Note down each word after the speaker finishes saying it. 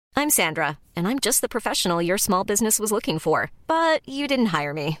I'm Sandra, and I'm just the professional your small business was looking for. But you didn't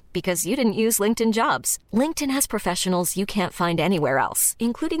hire me because you didn't use LinkedIn Jobs. LinkedIn has professionals you can't find anywhere else,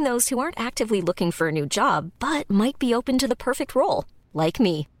 including those who aren't actively looking for a new job, but might be open to the perfect role, like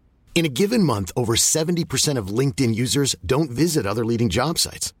me. In a given month, over 70% of LinkedIn users don't visit other leading job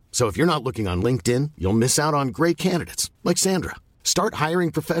sites. So if you're not looking on LinkedIn, you'll miss out on great candidates like Sandra. Start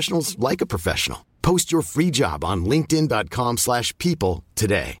hiring professionals like a professional. Post your free job on linkedin.com/people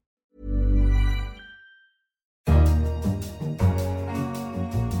today.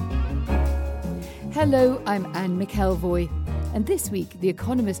 Hello, I'm Anne McElvoy, and this week The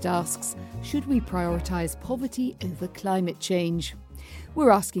Economist asks, should we prioritise poverty over climate change? We're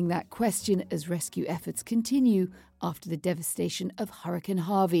asking that question as rescue efforts continue after the devastation of Hurricane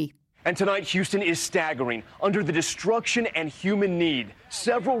Harvey. And tonight, Houston is staggering under the destruction and human need.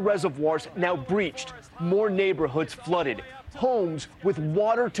 Several reservoirs now breached, more neighborhoods flooded, homes with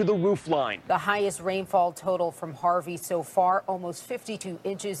water to the roof line. The highest rainfall total from Harvey so far, almost 52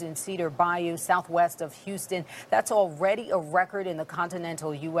 inches in Cedar Bayou, southwest of Houston. That's already a record in the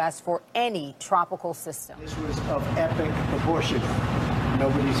continental U.S. for any tropical system. This was of epic proportion.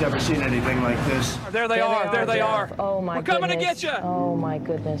 Nobody's ever seen anything like this. There they are. Oh, my We're coming to get you. Oh, my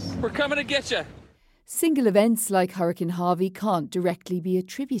goodness. We're coming to get you. Single events like Hurricane Harvey can't directly be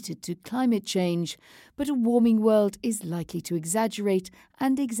attributed to climate change, but a warming world is likely to exaggerate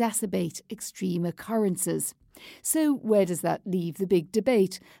and exacerbate extreme occurrences. So where does that leave the big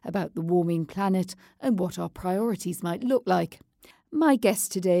debate about the warming planet and what our priorities might look like? My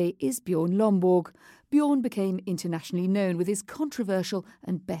guest today is Bjorn Lomborg. Bjorn became internationally known with his controversial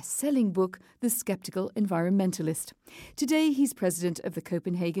and best-selling book, The Skeptical Environmentalist. Today, he's president of the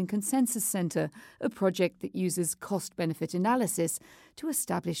Copenhagen Consensus Centre, a project that uses cost-benefit analysis to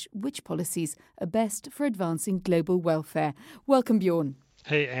establish which policies are best for advancing global welfare. Welcome, Bjorn.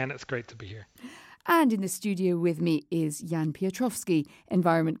 Hey, Anne, it's great to be here. And in the studio with me is Jan Piotrowski,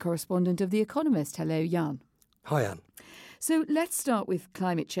 environment correspondent of The Economist. Hello, Jan. Hi, Anne. So let's start with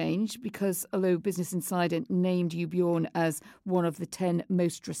climate change, because although Business Insider named you, Bjorn, as one of the 10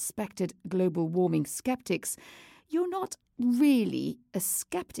 most respected global warming skeptics, you're not really a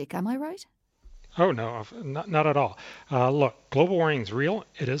skeptic, am I right? Oh, no, not at all. Look, global warming is real.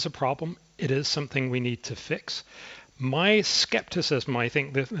 It is a problem. It is something we need to fix. My skepticism, I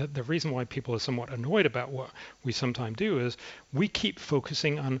think the reason why people are somewhat annoyed about what we sometimes do is we keep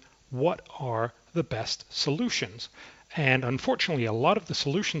focusing on what are the best solutions. And unfortunately, a lot of the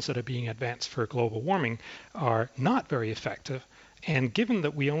solutions that are being advanced for global warming are not very effective. And given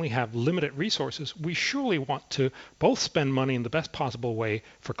that we only have limited resources, we surely want to both spend money in the best possible way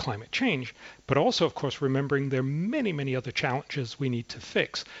for climate change, but also, of course, remembering there are many, many other challenges we need to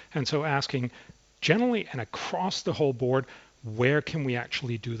fix. And so asking generally and across the whole board, where can we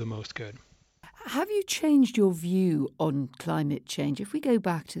actually do the most good? Have you changed your view on climate change? If we go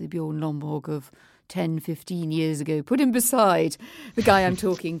back to the Bjorn Lomborg of 10, 15 years ago, put him beside the guy I'm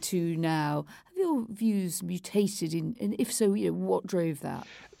talking to now, have your views mutated? And if so, what drove that?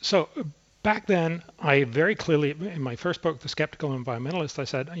 So back then, I very clearly, in my first book, The Skeptical Environmentalist, I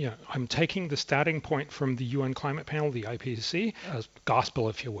said, I'm taking the starting point from the UN Climate Panel, the IPCC, as gospel,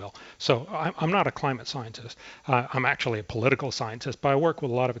 if you will. So I'm not a climate scientist. I'm actually a political scientist, but I work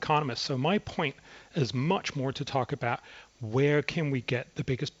with a lot of economists. So my point is much more to talk about where can we get the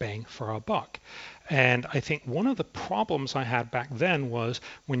biggest bang for our buck. And I think one of the problems I had back then was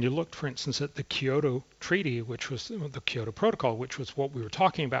when you looked, for instance, at the Kyoto Treaty, which was the Kyoto Protocol, which was what we were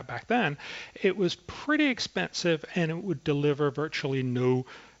talking about back then, it was pretty expensive and it would deliver virtually no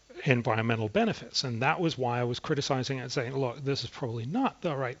environmental benefits. And that was why I was criticizing it and saying, look, this is probably not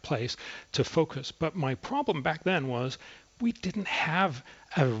the right place to focus. But my problem back then was we didn't have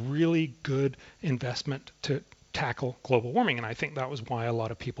a really good investment to tackle global warming. And I think that was why a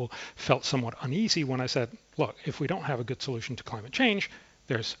lot of people felt somewhat uneasy when I said, look, if we don't have a good solution to climate change,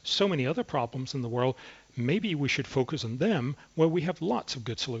 there's so many other problems in the world. Maybe we should focus on them where we have lots of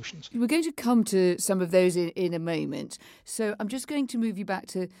good solutions. We're going to come to some of those in a moment. So I'm just going to move you back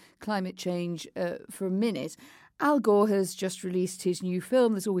to climate change for a minute. Al Gore has just released his new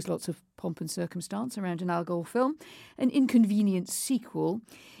film. There's always lots of pomp and circumstance around an Al Gore film, An Inconvenient Sequel.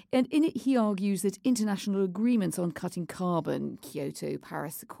 And in it, he argues that international agreements on cutting carbon, Kyoto,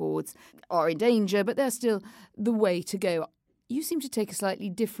 Paris Accords, are in danger, but they're still the way to go. You seem to take a slightly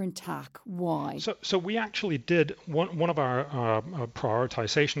different tack. Why? So we actually did, one of our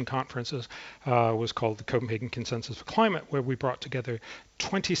prioritization conferences was called the Copenhagen Consensus for Climate, where we brought together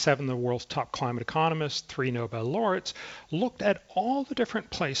 27 of the world's top climate economists, 3 Nobel laureates, looked at all the different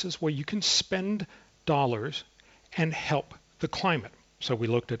places where you can spend dollars and help the climate. So we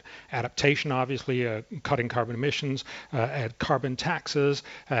looked at adaptation, obviously, cutting carbon emissions, at carbon taxes,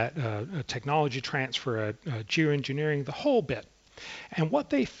 at technology transfer, at geoengineering, the whole bit. And what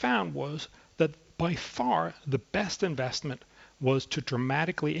they found was that by far the best investment was to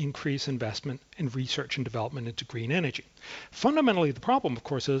dramatically increase investment in research and development into green energy. Fundamentally, the problem, of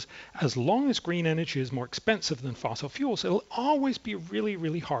course, is as long as green energy is more expensive than fossil fuels, it'll always be really,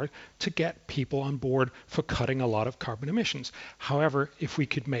 really hard to get people on board for cutting a lot of carbon emissions. However, if we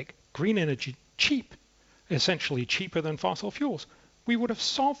could make green energy cheap, essentially cheaper than fossil fuels, we would have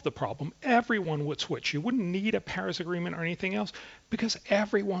solved the problem. Everyone would switch. You wouldn't need a Paris Agreement or anything else because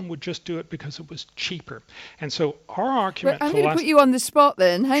everyone would just do it because it was cheaper. And so our argument... But I'm going to put you on the spot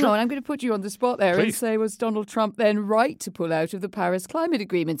then. Hang on, I'm going to put you on the spot there Please. and say, was Donald Trump then right to pull out of the Paris climate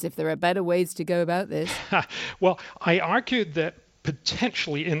agreements if there are better ways to go about this? Well, I argued that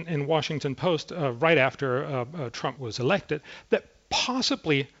potentially in Washington Post, right after Trump was elected, that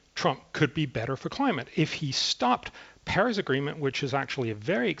possibly Trump could be better for climate if he stopped Paris Agreement, which is actually a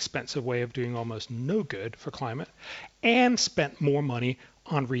very expensive way of doing almost no good for climate, and spent more money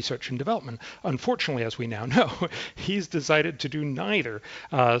on research and development. Unfortunately, as we now know, he's decided to do neither.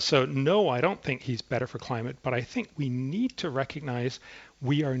 So no, I don't think he's better for climate, but I think we need to recognize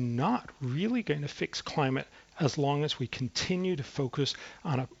we are not really going to fix climate as long as we continue to focus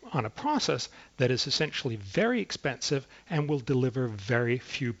on a process that is essentially very expensive and will deliver very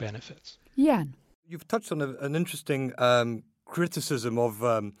few benefits. Jan. You've touched on an interesting criticism of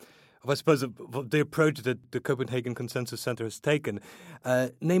I suppose, of the approach that the Copenhagen Consensus Center has taken.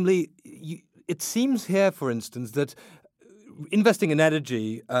 Namely, it seems here, for instance, that investing in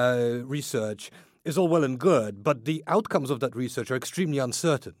energy research is all well and good, but the outcomes of that research are extremely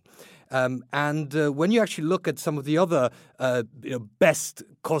uncertain. And when you actually look at some of the other best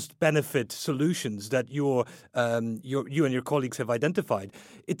cost-benefit solutions that you and your colleagues have identified,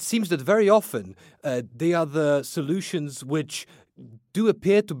 it seems that very often they are the solutions which do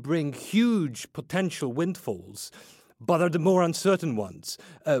appear to bring huge potential windfalls, but are the more uncertain ones.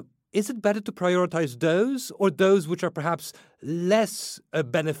 Is it better to prioritize those or those which are perhaps less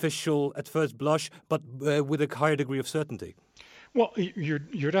beneficial at first blush, but with a higher degree of certainty? Well,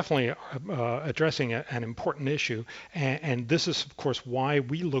 you're definitely addressing an important issue, and this is, of course, why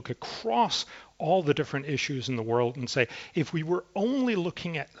we look across all the different issues in the world and say, if we were only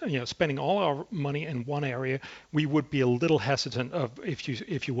looking at spending all our money in one area, we would be a little hesitant of,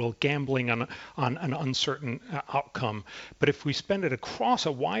 if you will, gambling on an uncertain outcome. But if we spend it across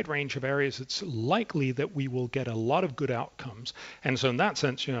a wide range of areas, it's likely that we will get a lot of good outcomes. And so in that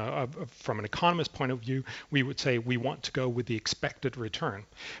sense, from an economist point of view, we would say we want to go with the expected return.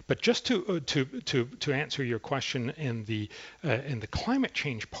 But just to answer your question in the climate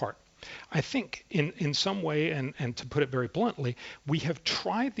change part, I think in some way, and to put it very bluntly, we have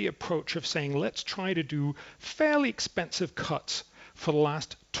tried the approach of saying, let's try to do fairly expensive cuts for the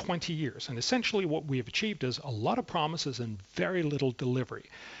last 20 years. And essentially what we have achieved is a lot of promises and very little delivery.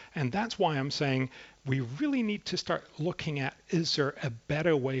 And that's why I'm saying we really need to start looking at, is there a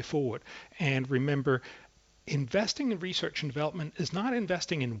better way forward? And remember, investing in research and development is not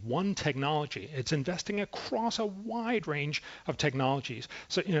investing in one technology. It's investing across a wide range of technologies.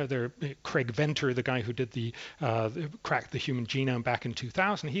 So, Craig Venter, the guy who did cracked the human genome back in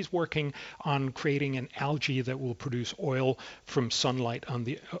 2000, he's working on creating an algae that will produce oil from sunlight on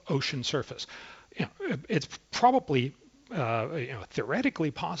the ocean surface. It's probably theoretically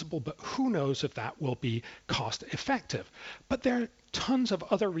possible, but who knows if that will be cost effective. But there are tons of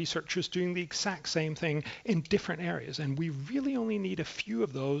other researchers doing the exact same thing in different areas, and we really only need a few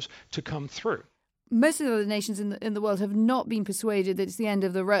of those to come through. Most of the other nations in the world have not been persuaded that it's the end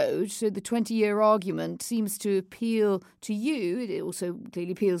of the road, so the 20-year argument seems to appeal to you. It also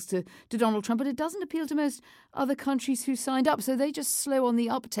clearly appeals to Donald Trump, but it doesn't appeal to most other countries who signed up. So they just slow on the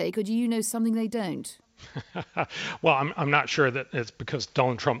uptake, or do you know something they don't? Well, I'm not sure that it's because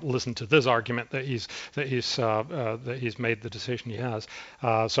Donald Trump listened to this argument that he's made the decision he has.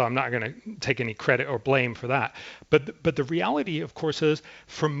 So I'm not going to take any credit or blame for that. But the reality, of course, is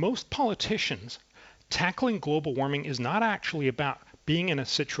for most politicians, tackling global warming is not actually about being in a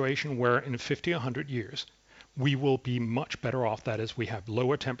situation where in 50, 100 years, we will be much better off. That is, we have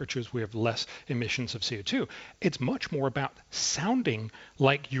lower temperatures, we have less emissions of CO2. It's much more about sounding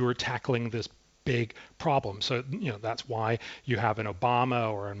like you're tackling this big problem. So, that's why you have an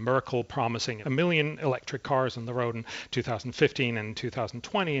Obama or a Merkel promising 1 million electric cars on the road in 2015 and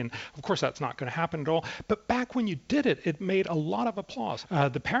 2020. And of course, that's not going to happen at all. But back when you did it, it made a lot of applause.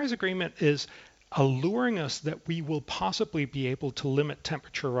 The Paris Agreement is alluring us that we will possibly be able to limit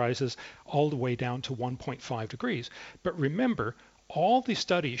temperature rises all the way down to 1.5 degrees. But remember, all the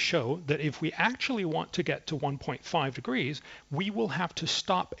studies show that if we actually want to get to 1.5 degrees, we will have to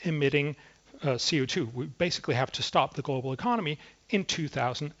stop emitting CO2. We basically have to stop the global economy in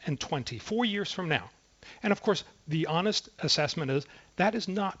 2020, 4 years from now. And of course, the honest assessment is that is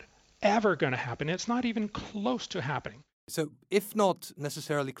not ever going to happen. It's not even close to happening. So if not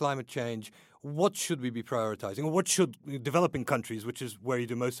necessarily climate change, what should we be prioritizing? Or what should developing countries, which is where you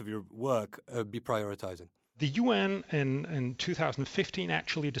do most of your work, be prioritizing? The UN in 2015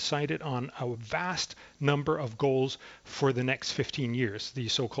 actually decided on a vast number of goals for the next 15 years, the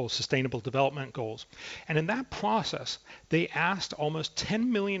so-called Sustainable Development Goals. And in that process, they asked almost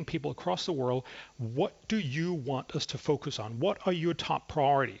 10 million people across the world, what do you want us to focus on? What are your top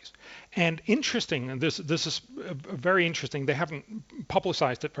priorities? And interesting, and this is very interesting, they haven't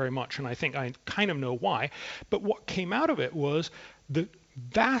publicized it very much, and I think I kind of know why, but what came out of it was the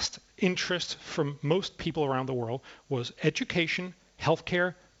vast interest from most people around the world was education,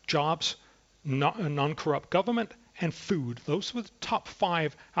 healthcare, jobs, non-corrupt government, and food. Those were the top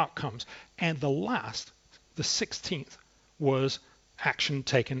 5 outcomes. And the 16th, was action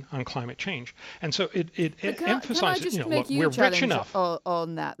taken on climate change. And so it emphasizes, look, we're rich enough.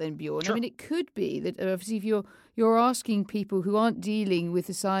 On that then, Bjorn. Sure. I mean, it could be that obviously if you're asking people who aren't dealing with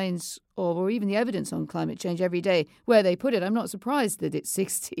the science or even the evidence on climate change every day where they put it, I'm not surprised that it's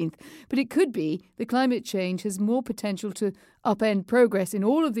 16th. But it could be that climate change has more potential to upend progress in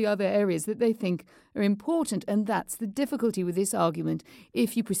all of the other areas that they think are important. And that's the difficulty with this argument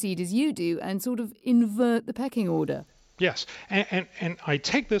if you proceed as you do and sort of invert the pecking order. Yes, and I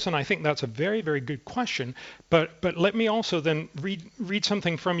take this, and I think that's a very, very good question. But let me also then read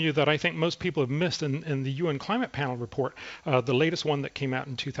something from you that I think most people have missed in the UN Climate Panel report, the latest one that came out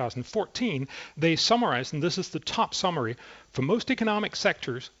in 2014. They summarized, and this is the top summary, for most economic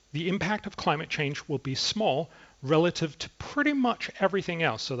sectors, the impact of climate change will be small relative to pretty much everything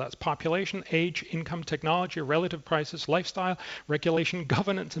else. So that's population, age, income, technology, relative prices, lifestyle, regulation,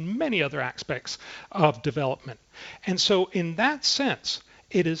 governance, and many other aspects of development. And so in that sense,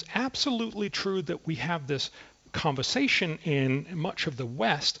 it is absolutely true that we have this conversation in much of the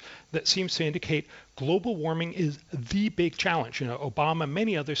West that seems to indicate global warming is the big challenge. Obama,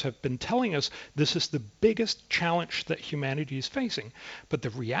 many others have been telling us this is the biggest challenge that humanity is facing. But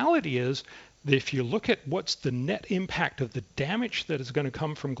the reality is that if you look at what's the net impact of the damage that is going to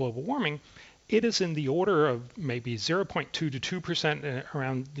come from global warming, it is in the order of maybe 0.2 to 2%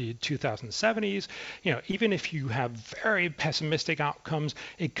 around the 2070s. Even if you have very pessimistic outcomes,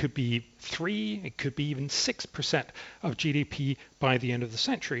 it could be 3, it could be even 6% of GDP by the end of the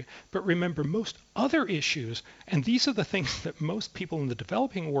century. But remember, most other issues, and these are the things that most people in the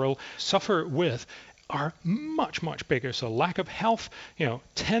developing world suffer with, are much, much bigger. So lack of health,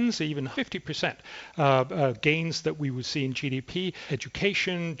 tens, even 50% gains that we would see in GDP,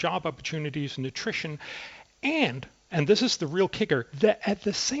 education, job opportunities, nutrition, and this is the real kicker, that at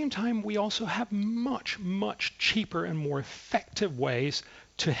the same time, we also have much, much cheaper and more effective ways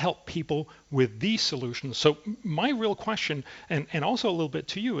to help people with these solutions. So my real question, and also a little bit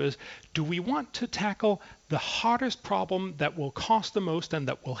to you, is do we want to tackle the hardest problem that will cost the most and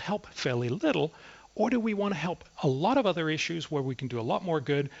that will help fairly little, or do we want to help a lot of other issues where we can do a lot more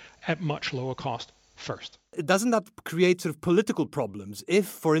good at much lower cost first? Doesn't that create sort of political problems? If,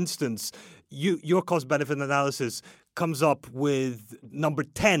 for instance, your cost-benefit analysis comes up with number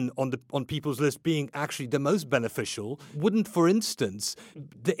 10 on people's list being actually the most beneficial, wouldn't, for instance,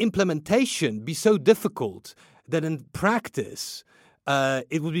 the implementation be so difficult that in practice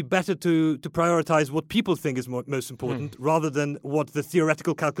it would be better to prioritize what people think is most important rather than what the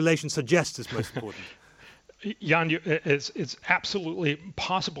theoretical calculation suggests is most important? Jan, it's absolutely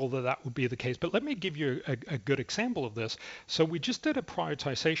possible that would be the case. But let me give you a good example of this. So we just did a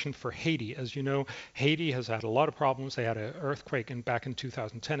prioritization for Haiti. As you know, Haiti has had a lot of problems. They had an earthquake back in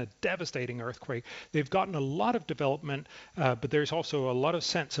 2010, a devastating earthquake. They've gotten a lot of development, but there's also a lot of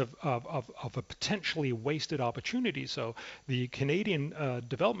sense of a potentially wasted opportunity. So the Canadian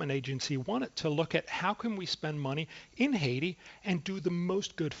Development Agency wanted to look at how can we spend money in Haiti and do the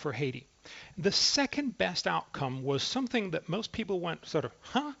most good for Haiti. The second best outcome was something that most people went sort of,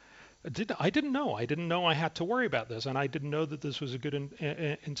 I didn't know. I didn't know I had to worry about this, and I didn't know that this was a good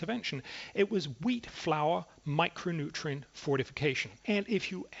intervention. It was wheat flour micronutrient fortification. And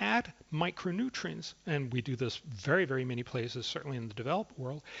if you add micronutrients, and we do this very, very many places, certainly in the developed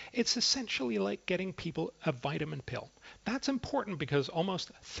world, it's essentially like getting people a vitamin pill. That's important because almost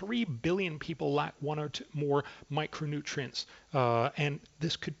 3 billion people lack one or two more micronutrients. And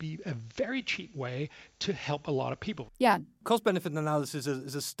this could be a very cheap way to help a lot of people. Yeah. Cost-benefit analysis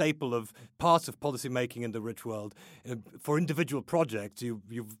is a staple example of parts of policy making in the rich world. For individual projects, you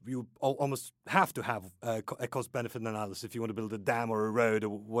almost have to have a cost-benefit analysis if you want to build a dam or a road or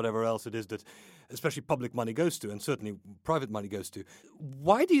whatever else it is that especially public money goes to, and certainly private money goes to.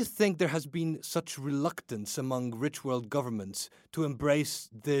 Why do you think there has been such reluctance among rich world governments to embrace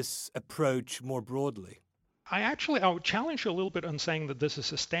this approach more broadly? I would challenge you a little bit on saying that this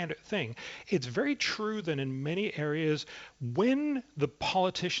is a standard thing. It's very true that in many areas, when the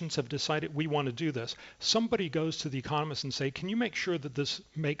politicians have decided we want to do this, somebody goes to the Economist and say, can you make sure that this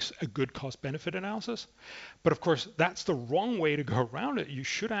makes a good cost-benefit analysis? But of course, that's the wrong way to go around it. You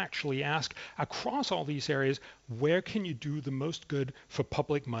should actually ask across all these areas, where can you do the most good for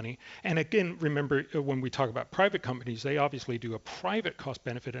public money? And again, remember, when we talk about private companies, they obviously do a private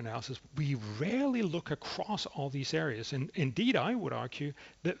cost-benefit analysis. We rarely look across all these areas. And indeed, I would argue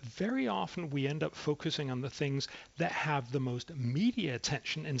that very often we end up focusing on the things that have the most media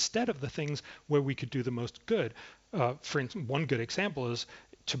attention instead of the things where we could do the most good. For instance, one good example is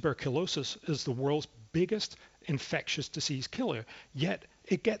tuberculosis is the world's biggest infectious disease killer, yet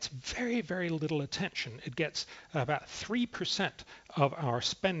it gets very, very little attention. It gets about 3% of our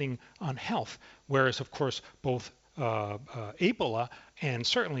spending on health, whereas, of course, both Ebola and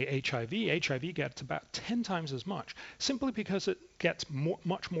certainly HIV gets about 10 times as much, simply because it gets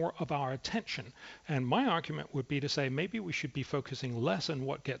much more of our attention. And my argument would be to say maybe we should be focusing less on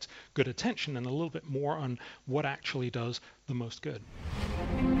what gets good attention and a little bit more on what actually does the most good.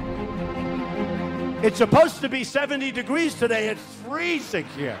 It's supposed to be 70 degrees today. It's freezing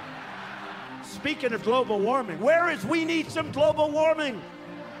here. Speaking of global warming, we need some global warming.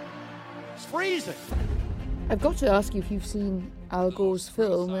 It's freezing. I've got to ask you if you've seen Al Gore's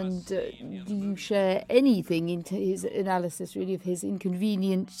film, and do you share anything into his analysis, really, of his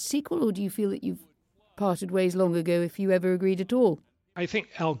inconvenient sequel, or do you feel that you've parted ways long ago, if you ever agreed at all? I think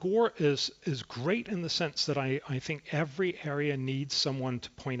Al Gore is great in the sense that I think every area needs someone to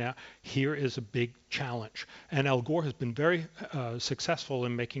point out here is a big challenge. And Al Gore has been very successful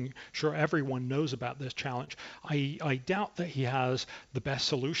in making sure everyone knows about this challenge. I doubt that he has the best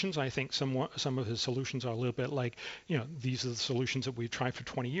solutions. I think some of his solutions are a little bit like, these are the solutions that we've tried for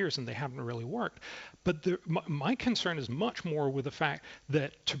 20 years and they haven't really worked. But my concern is much more with the fact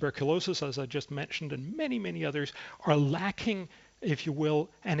that tuberculosis, as I just mentioned, and many, many others are lacking, if you will,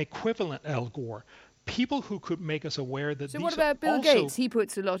 an equivalent Al Gore. People who could make us aware that. So these what about Bill also Gates? He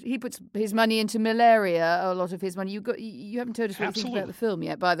puts his money into malaria. A lot of his money. You haven't told us what you think about the film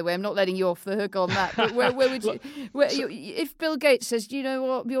yet. By the way, I'm not letting you off the hook on that. But where would you? If Bill Gates says, do you know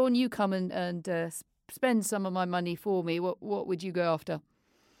what, Bjorn, you come and spend some of my money for me, what would you go after?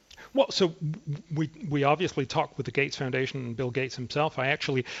 Well, so we obviously talked with the Gates Foundation and Bill Gates himself.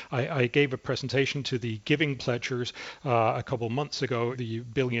 I gave a presentation to the giving pledgers a couple of months ago, the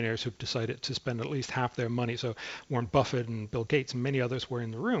billionaires who've decided to spend at least half their money. So Warren Buffett and Bill Gates and many others were in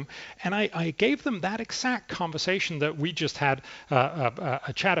the room. And I gave them that exact conversation that we just had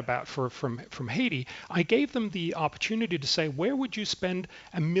a chat about from Haiti. I gave them the opportunity to say, where would you spend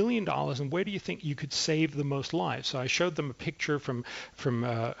 $1 million and where do you think you could save the most lives? So I showed them a picture from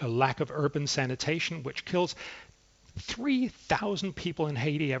a lack of urban sanitation, which kills 3,000 people in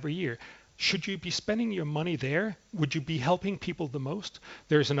Haiti every year. Should you be spending your money there? Would you be helping people the most?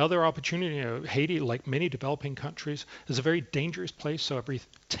 There's another opportunity. Haiti, like many developing countries, is a very dangerous place. So every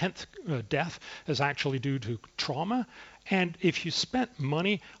 10th death is actually due to trauma. And if you spent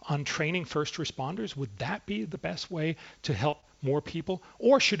money on training first responders, would that be the best way to help more people?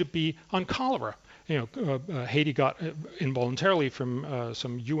 Or should it be on cholera? Haiti got involuntarily from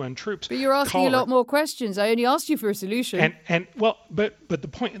some UN troops. But you're asking a lot more questions. I only asked you for a solution. But the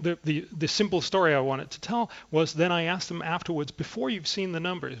point, the simple story I wanted to tell was then I asked them afterwards, before you've seen the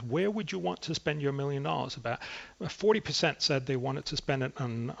numbers, where would you want to spend your $1 million? About 40% said they wanted to spend it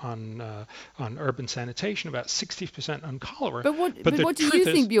on urban sanitation, about 60% on cholera. But what do you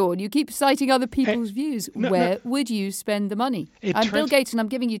think, Bjorn? You keep citing other people's views. Where would you spend the money? I'm Bill Gates, and I'm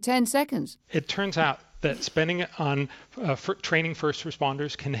giving you 10 seconds. It turns out that spending it on training first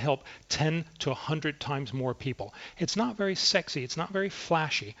responders can help 10 to 100 times more people. It's not very sexy, it's not very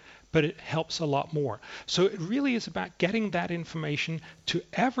flashy, but it helps a lot more. So it really is about getting that information to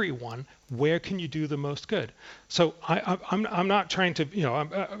everyone. Where can you do the most good? So I'm not trying to,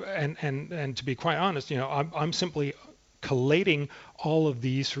 and to be quite honest, I'm simply collating all of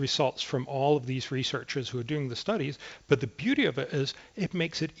these results from all of these researchers who are doing the studies. But the beauty of it is it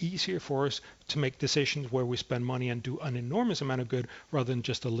makes it easier for us to make decisions where we spend money and do an enormous amount of good rather than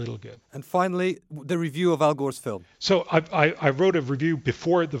just a little good. And finally, the review of Al Gore's film. So I wrote a review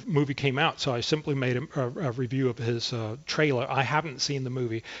before the movie came out, so I simply made a review of his trailer. I haven't seen the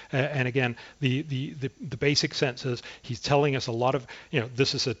movie, and again, the basic sense is he's telling us a lot of,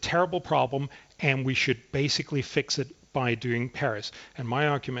 this is a terrible problem, and we should basically fix it by doing Paris. And my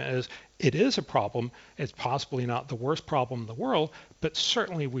argument is it is a problem. It's possibly not the worst problem in the world, but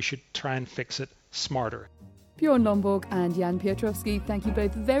certainly we should try and fix it smarter. Bjorn Lomborg and Jan Piotrowski, thank you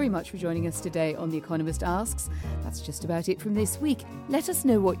both very much for joining us today on The Economist Asks. That's just about it from this week. Let us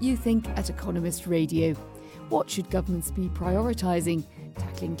know what you think at Economist Radio. What should governments be prioritising?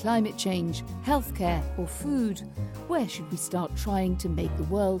 Tackling climate change, healthcare or food? Where should we start trying to make the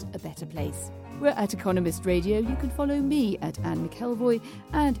world a better place? We're at Economist Radio. You can follow me at Anne McElvoy.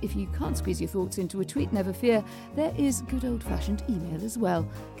 And if you can't squeeze your thoughts into a tweet, never fear, there is good old-fashioned email as well.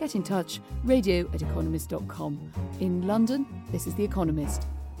 Get in touch, radio@economist.com. In London, this is The Economist.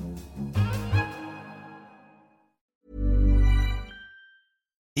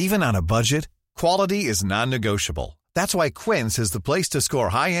 Even on a budget, quality is non-negotiable. That's why Quince is the place to score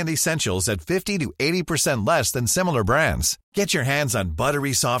high-end essentials at 50 to 80% less than similar brands. Get your hands on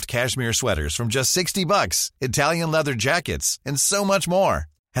buttery soft cashmere sweaters from just $60, Italian leather jackets, and so much more.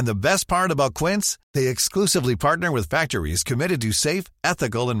 And the best part about Quince, they exclusively partner with factories committed to safe,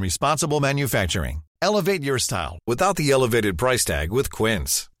 ethical, and responsible manufacturing. Elevate your style without the elevated price tag with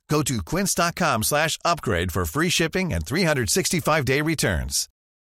Quince. Go to quince.com/upgrade for free shipping and 365-day returns.